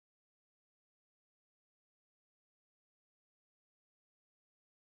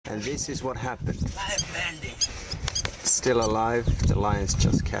And this is what happened. Live banding. Still alive, the lions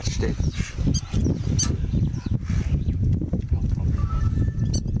just catched it.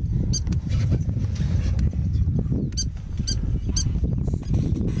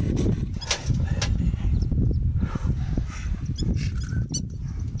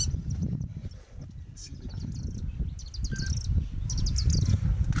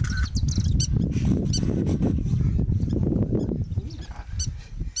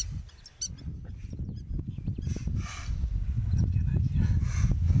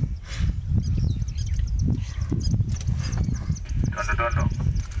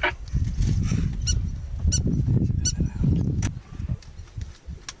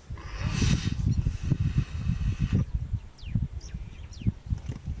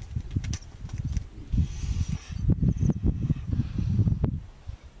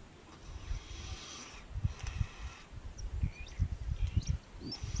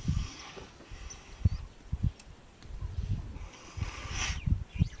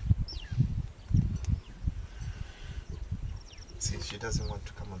 See, she doesn't want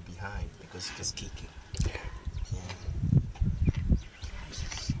to come up behind because she's just kicking. Yeah.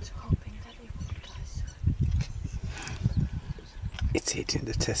 Just hoping that it won't die soon. It's eating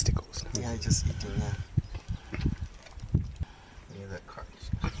the testicles now. Yeah, just eating, yeah. Near that crunch.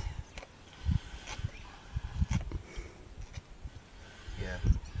 Yeah,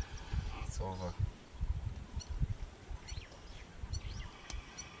 it's over.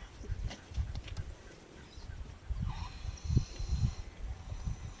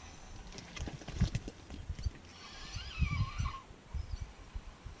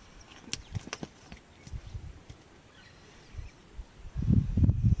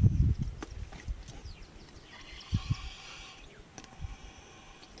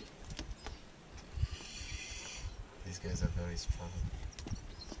 These guys are very strong.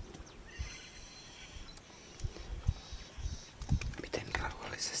 Miten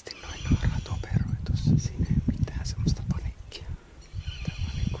rauhallisesti noin naaraat operoi tossa? Siinä ei ole mitään semmoista paniikkia. Tää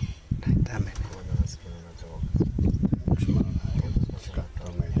vaan niinku, näin tää menee.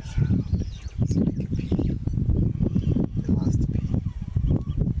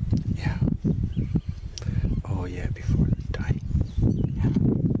 Yeah. Oh yeah, before dying. Yeah.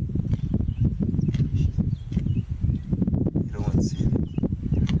 You don't want to see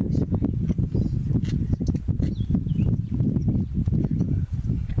it.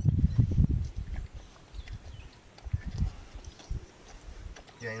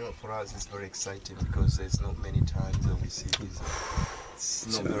 Yeah, you know, for us it's very exciting because there's not many times that we see these. It's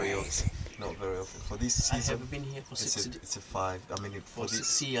not very often. Not very often. For this I season, have been here for it's a 5. I mean, for for this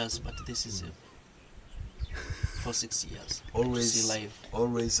 6 years, but this is for 6 years. always to see live.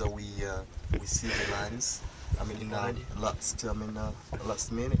 always we see the lions. I mean, in Already? last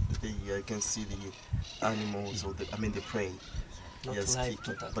minute they can see the animals or the prey. Not Yes, live,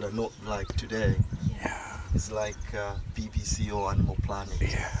 kicking, but but not like today. Yeah. It's like BBC or Animal Planet.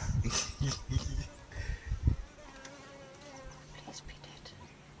 Yeah. Please be dead.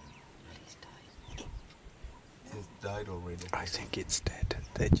 Please die. It's died already. I think it's dead.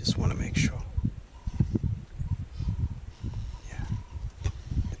 They just want to make sure. Yeah.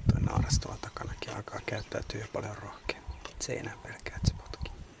 Nyt toi naaras tuolla takanakin alkaa käyttäytyä jo paljon rohkeammin. Se ei enää pelkää, että se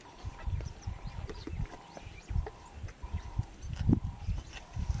potkii.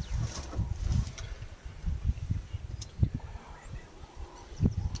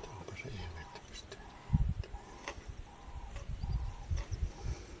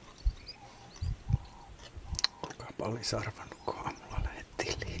 Kukapa olisi arvannut, kun aamulla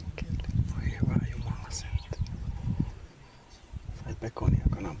lähdettiin liikkeelle. Voi hyvä jumala sentään. Sai Pekonia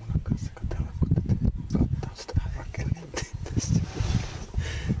kananmunan kanssa katsella, kun tätä kattausta rakennettiin tässä.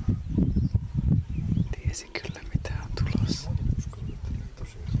 Tiesi kyllä mitä on tulossa.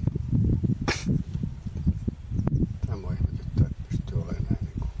 Tämä mua ihmetyttää, että pystyy olemaan näin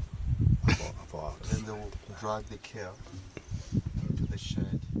niinku avoautossa. Then they will drag the cow into the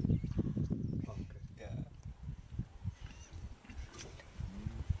shed. Yeah.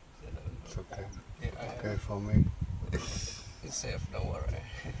 It's okay. Yeah, Okay for me. it's safe, don't worry.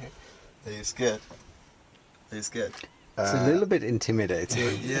 Are you scared? Are you scared? It's a little bit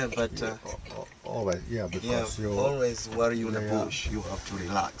intimidating. Yeah, but Always, yeah, because you always while you're in the Yeah. bush, you have to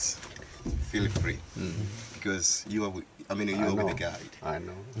relax, feel free, because you are. I mean, you I are know. with the guide. I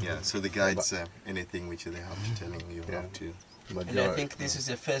know. Yeah, so the guides anything which they have to tell you, you Yeah. have to. But And I think this is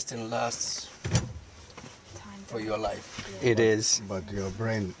the first and last Time for your life. It is. But your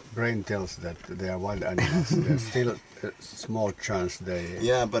brain tells that they are wild animals. There's still a small chance they.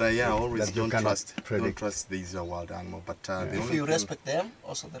 Yeah, but yeah, always that you don't cannot don't predict. trust these wild animals. But the If only you thing, respect them,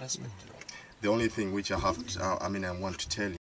 also they respect you. the only thing which I have, I mean, I want to tell you.